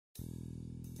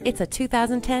It's a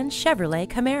 2010 Chevrolet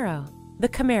Camaro. The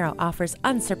Camaro offers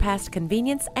unsurpassed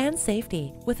convenience and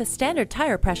safety with a standard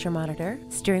tire pressure monitor,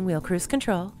 steering wheel cruise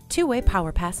control, two-way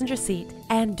power passenger seat,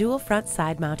 and dual front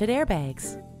side-mounted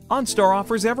airbags. OnStar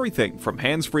offers everything from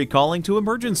hands-free calling to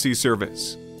emergency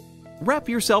service. Wrap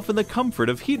yourself in the comfort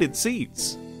of heated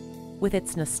seats. With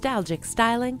its nostalgic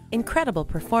styling, incredible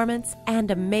performance, and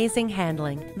amazing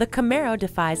handling, the Camaro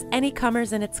defies any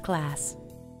comers in its class.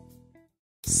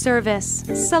 Service,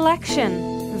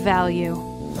 selection, value.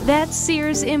 That's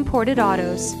Sears Imported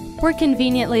Autos. We're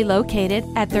conveniently located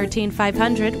at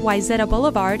 13500 Wayzata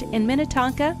Boulevard in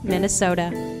Minnetonka, Minnesota.